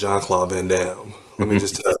thought I was Jean-Claude Van Damme. Let me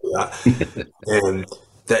just tell you that. And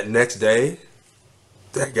that next day,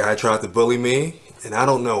 that guy tried to bully me, and I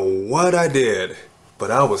don't know what I did,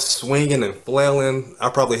 but I was swinging and flailing. I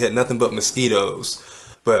probably hit nothing but mosquitoes.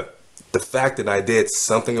 But the fact that I did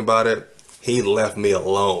something about it, he left me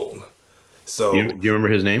alone. So, do you remember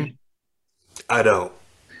his name? I don't.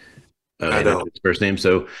 I don't. His first name.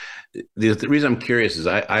 So the reason I'm curious is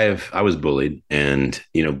I was bullied, and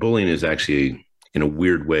bullying is actually, in a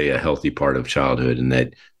weird way, a healthy part of childhood, and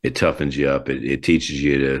that it toughens you up. It teaches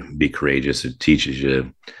you to be courageous. It teaches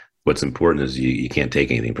you what's important is you can't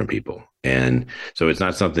take anything from people, and so it's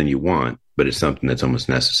not something you want, but it's something that's almost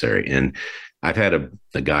necessary. And I've had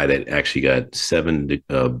a guy that actually got 7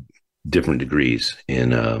 different degrees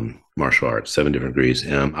in martial arts, 7 different degrees.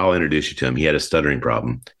 I'll introduce you to him. He had a stuttering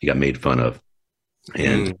problem. He got made fun of.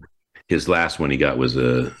 And his last one he got was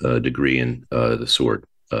a degree in the sword,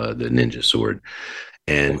 the ninja sword.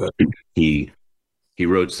 And he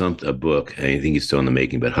wrote a book, and I think he's still in the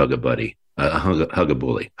making, but Hug a Buddy, Hug a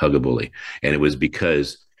Bully. And it was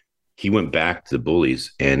because he went back to the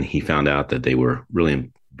bullies, and he found out that they were really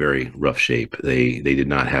in very rough shape. They did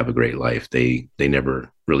not have a great life. They never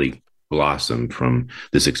really blossomed from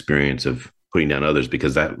this experience of putting down others,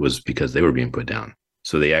 because that was because they were being put down.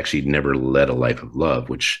 So they actually never led a life of love,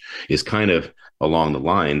 which is kind of along the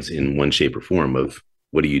lines in one shape or form of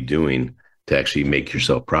what are you doing to actually make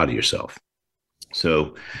yourself proud of yourself.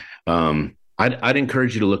 So I'd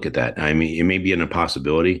encourage you to look at that. I mean, it may be an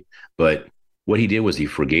impossibility, but what he did was he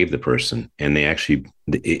forgave the person, and they actually,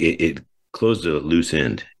 it closed a loose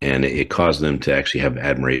end, and it caused them to actually have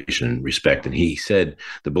admiration and respect. And he said,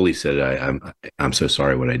 the bully said, I'm so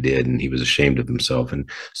sorry what I did. And he was ashamed of himself. And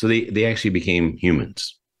so they actually became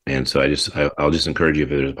humans. And so I'll just encourage you, if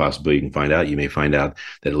there's a possibility you can find out, you may find out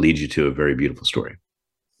that it leads you to a very beautiful story.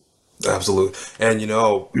 Absolutely. And,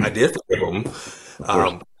 I did forgive him.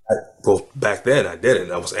 Well, back then I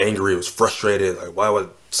didn't. I was angry. I was frustrated. Like, why would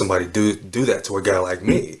somebody do that to a guy like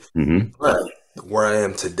me? Mm-hmm. But where I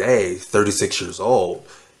am today, 36 years old,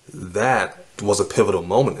 that was a pivotal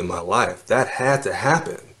moment in my life. That had to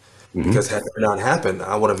happen. Mm-hmm. Because had that not happened,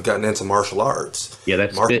 I would have gotten into martial arts. Yeah,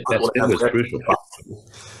 that spit was crucial.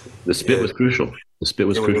 The spit was crucial. The spit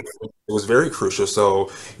was crucial. It was very crucial.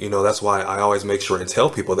 So, that's why I always make sure and tell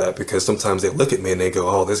people that, because sometimes they look at me and they go,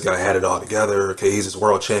 oh, this guy had it all together. Okay, he's this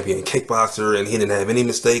world champion kickboxer and he didn't have any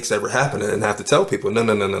mistakes ever happen. And I have to tell people,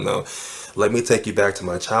 no. Let me take you back to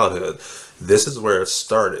my childhood. This is where it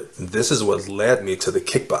started. This is what led me to the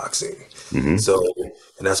kickboxing. Mm-hmm. So,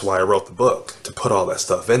 and that's why I wrote the book, to put all that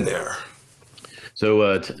stuff in there.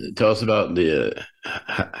 So tell us about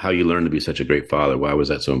how you learned to be such a great father. Why was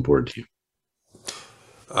that so important to you?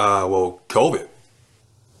 Well, COVID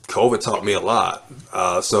taught me a lot.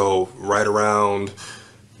 So right around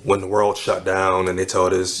when the world shut down and they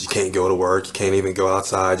told us you can't go to work, you can't even go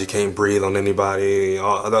outside, you can't breathe on anybody,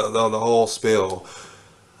 the whole spill,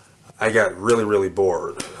 I got really, really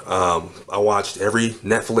bored. I watched every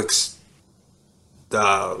Netflix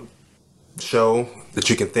show that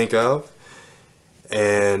you can think of.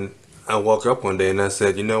 And I woke up one day and I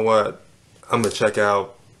said, you know what? I'm going to check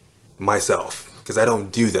out myself, because I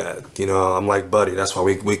don't do that. I'm like Buddy. That's why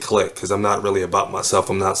we click, because I'm not really about myself.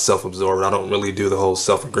 I'm not self-absorbed. I don't really do the whole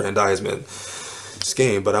self-aggrandizement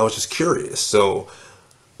scheme, but I was just curious. So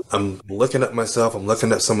I'm looking at myself. I'm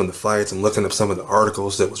looking at some of the fights. I'm looking at some of the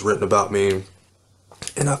articles that was written about me.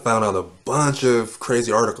 And I found out a bunch of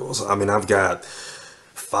crazy articles. I mean, I've got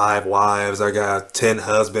 5 wives. I got 10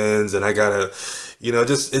 husbands, and I got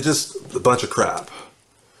it's just a bunch of crap.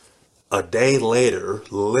 A day later,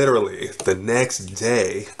 literally the next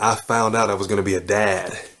day, I found out I was going to be a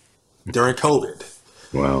dad during COVID.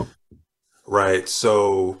 Wow. Right.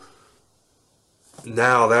 So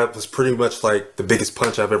now that was pretty much like the biggest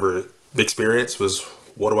punch I've ever experienced was,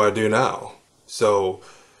 what do I do now? So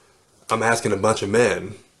I'm asking a bunch of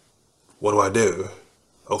men, what do I do?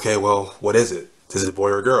 Okay, well, what is it? Is it a boy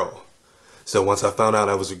or a girl? So once I found out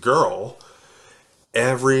I was a girl,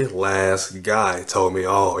 every last guy told me,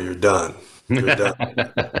 oh, you're done. You're done.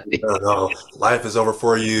 No, life is over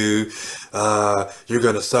for you. You're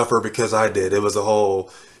going to suffer because I did. It was a whole,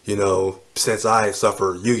 since I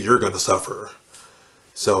suffer, you're going to suffer.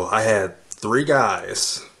 So I had 3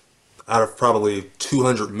 guys out of probably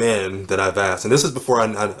 200 men that I've asked. And this is before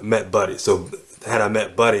I met Buddy. So had I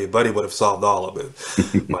met Buddy would have solved all of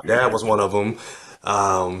it. My dad was one of them.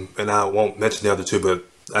 And I won't mention the other 2, but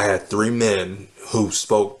I had 3 men who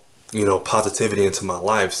spoke, positivity into my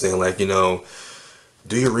life, saying like, do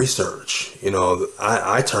your research.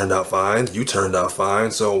 I turned out fine. You turned out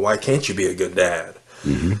fine. So why can't you be a good dad?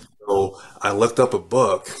 Mm-hmm. So I looked up a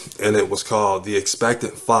book, and it was called The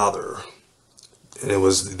Expectant Father. And it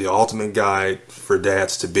was the ultimate guide for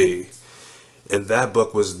dads to be. And that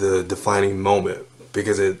book was the defining moment,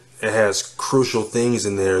 because it has crucial things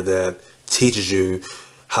in there that teaches you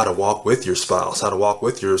how to walk with your spouse, how to walk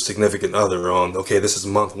with your significant other on, okay, this is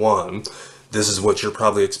month 1. This is what you're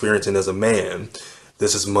probably experiencing as a man.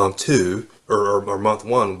 This is month 2 or month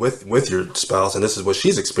 1 with your spouse, and this is what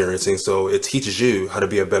she's experiencing. So it teaches you how to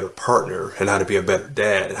be a better partner and how to be a better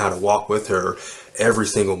dad and how to walk with her every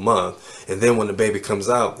single month. And then when the baby comes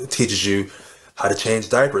out, it teaches you how to change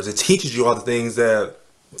diapers. It teaches you all the things that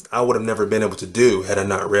I would have never been able to do had I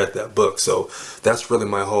not read that book. So that's really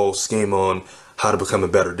my whole scheme on how to become a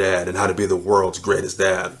better dad and how to be the world's greatest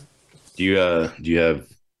dad. Do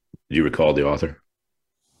you recall the author?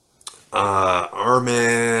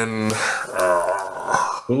 Armin.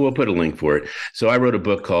 We'll put a link for it. So I wrote a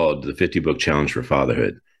book called The 50 Book Challenge for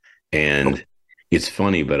Fatherhood. And it's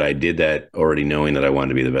funny, but I did that already knowing that I wanted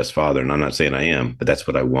to be the best father. And I'm not saying I am, but that's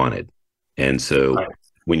what I wanted. And so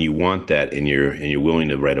when you want that and you're willing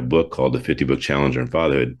to write a book called The 50 Book Challenge on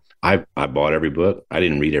Fatherhood, I bought every book. I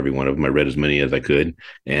didn't read every one of them. I read as many as I could.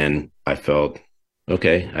 And I felt,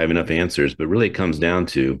 okay, I have enough answers. But really it comes down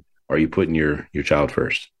to, are you putting your child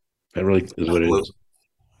first? That really is what it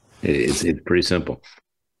is. It's pretty simple.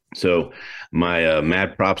 So my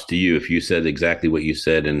mad props to you. If you said exactly what you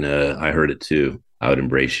said and I heard it too, I would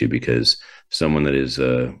embrace you, because someone that is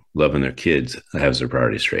loving their kids has their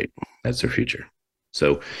priorities straight. That's their future.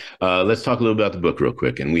 So let's talk a little about the book real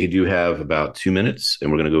quick. And we do have about 2 minutes, and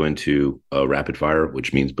we're going to go into rapid fire,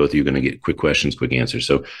 which means both of you are going to get quick questions, quick answers.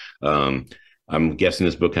 So I'm guessing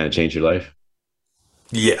this book kind of changed your life?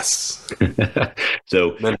 Yes.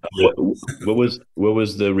 So what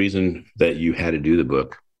was the reason that you had to do the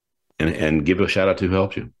book? And give a shout out to who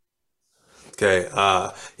helped you. Okay.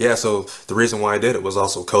 Yeah. So the reason why I did it was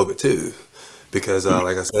also COVID too, because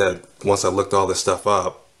like I said, once I looked all this stuff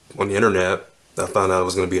up on the internet, I found out I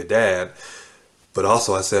was going to be a dad. But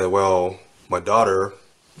also I said, well, my daughter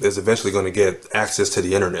is eventually going to get access to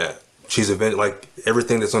the internet. Like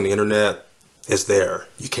everything that's on the internet is there.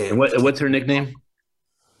 You can't. And what's her nickname?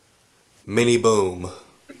 Mini Boom.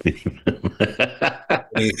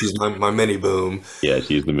 She's my mini boom. Yeah,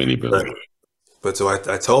 she's the mini boom. But so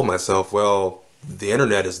I told myself, well, the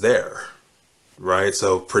internet is there, right?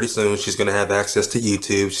 So pretty soon she's going to have access to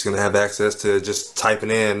YouTube. She's going to have access to just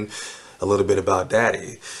typing in a little bit about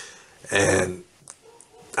daddy. And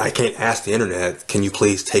I can't ask the internet, can you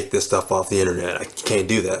please take this stuff off the internet? I can't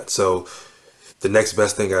do that. So the next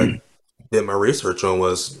best thing I did my research on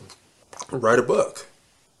was write a book.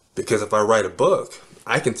 Because if I write a book,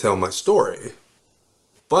 I can tell my story.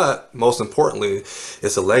 But most importantly,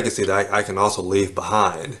 it's a legacy that I can also leave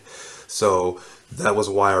behind. So that was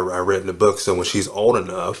why I read the book. So when she's old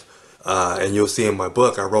enough, and you'll see in my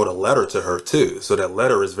book, I wrote a letter to her too. So that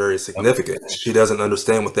letter is very significant. She doesn't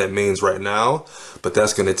understand what that means right now, but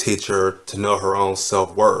that's going to teach her to know her own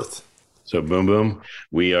self-worth. So Boom Boom,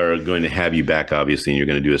 we are going to have you back, obviously, and you're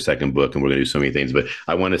going to do a second book, and we're going to do so many things. But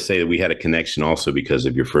I want to say that we had a connection also because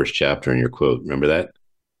of your first chapter and your quote. Remember that?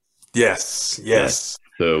 Yes.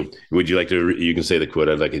 So would you like to, you can say the quote.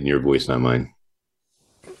 I'd like it in your voice, not mine.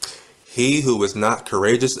 He who is not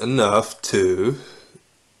courageous enough to...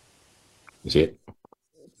 You see it?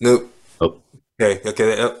 Nope. Oh. Okay.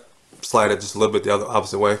 Slide it just a little bit the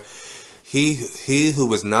opposite way. He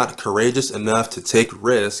who is not courageous enough to take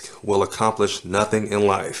risk will accomplish nothing in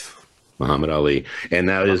life. Muhammad Ali. And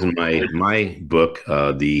that is in my book,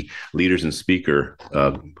 The Leaders and Speaker,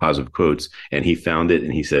 Positive Quotes. And he found it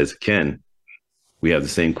and he says, Ken, we have the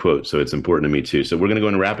same quote. So it's important to me too. So we're going to go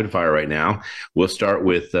into rapid fire right now. We'll start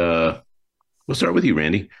with you,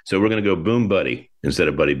 Randy. So we're going to go Boom Buddy instead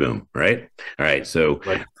of Buddy Boom, right? All right. So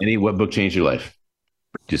what book changed your life?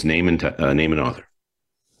 Just name an author.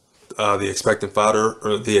 The Expectant Father,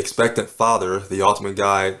 The Ultimate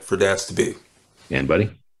Guide for Dads to Be. And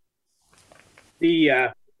Buddy?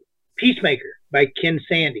 The Peacemaker by Ken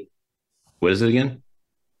Sande. What is it again?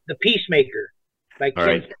 The Peacemaker by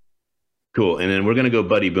Ken Sande. Cool. And then we're going to go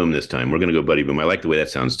Buddy Boom this time. We're going to go Buddy Boom. I like the way that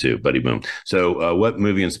sounds too, Buddy Boom. So what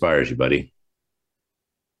movie inspires you, Buddy?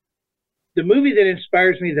 The movie that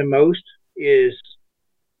inspires me the most is,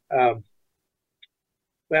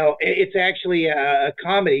 it's actually a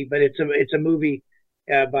comedy, but it's a movie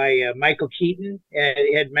by Michael Keaton. And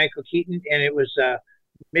it had Michael Keaton, and it was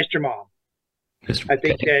Mr. Mom. I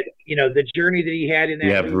think that, the journey that he had in that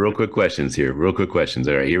We have movie. real quick questions here. All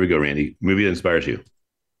right, here we go, Randy. Movie that inspires you.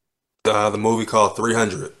 The movie called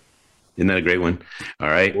 300. Isn't that a great one? All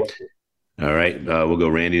right. We'll go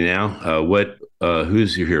Randy now.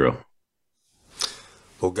 Who's your hero?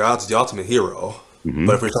 Well, God's the ultimate hero. Mm-hmm.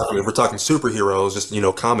 But if we're talking superheroes, just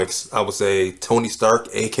comics, I would say Tony Stark,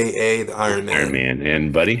 aka the Iron Man. Iron Man.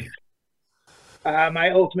 And Buddy? My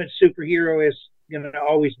ultimate superhero is going to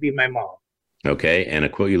always be my mom. Okay, and a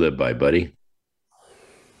quote you live by, Buddy?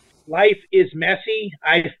 Life is messy.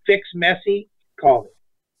 I fix messy. Call it.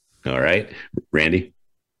 All right, Randy?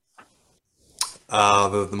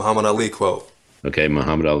 The Muhammad Ali quote. Okay,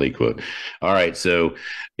 Muhammad Ali quote. All right, so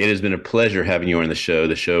it has been a pleasure having you on the show.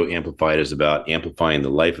 The show Amplified is about amplifying the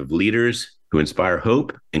life of leaders who inspire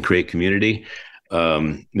hope and create community.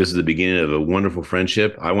 This is the beginning of a wonderful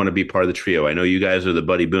friendship. I want to be part of the trio. I know you guys are the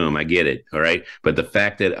Buddy Boom. I get it. All right. But the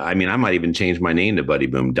fact that, I might even change my name to Buddy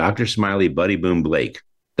Boom, Dr. Smiley Buddy Boom Blake.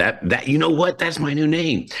 That you know what? That's my new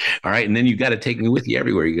name. All right. And then you got to take me with you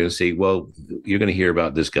everywhere. You're going to say, well, you're going to hear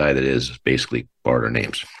about this guy that is basically barter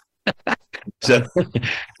names. So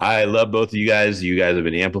I love both of you guys. You guys have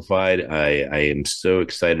been amplified. I am so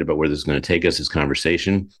excited about where this is going to take us, this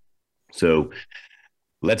conversation. So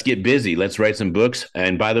let's get busy. Let's write some books.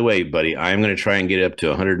 And by the way, Buddy, I'm going to try and get up to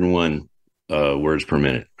 101 words per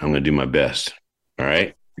minute. I'm going to do my best. All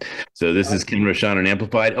right. So this is Ken Rochon on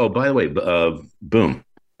Amplified. Oh, by the way, Boom.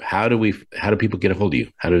 How do people get a hold of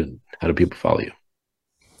you? How do people follow you?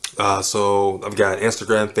 So I've got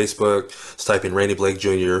Instagram, Facebook, just type in Randy Blake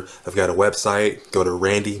Jr. I've got a website, go to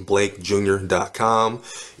randyblakeJr.com,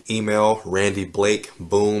 email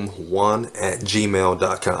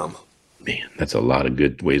randyblakeBoom1@gmail.com. Man, that's a lot of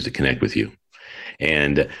good ways to connect with you.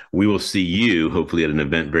 And we will see you hopefully at an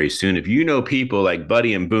event very soon. If you know people like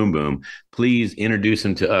Buddy and Boom Boom, please introduce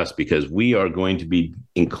them to us, because we are going to be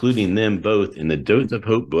including them both in the Dose of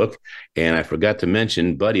Hope book. And I forgot to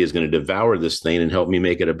mention, Buddy is going to devour this thing and help me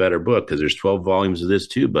make it a better book, because there's 12 volumes of this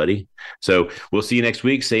too, Buddy. So we'll see you next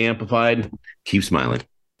week. Stay amplified. Keep smiling.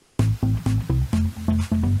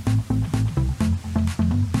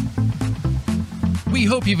 We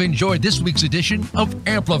hope you've enjoyed this week's edition of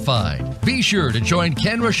Amplified. Be sure to join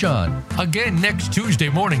Ken Rochon again next Tuesday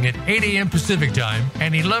morning at 8 a.m. Pacific Time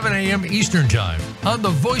and 11 a.m. Eastern Time on the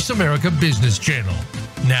Voice America Business Channel.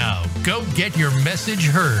 Now, go get your message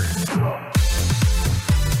heard.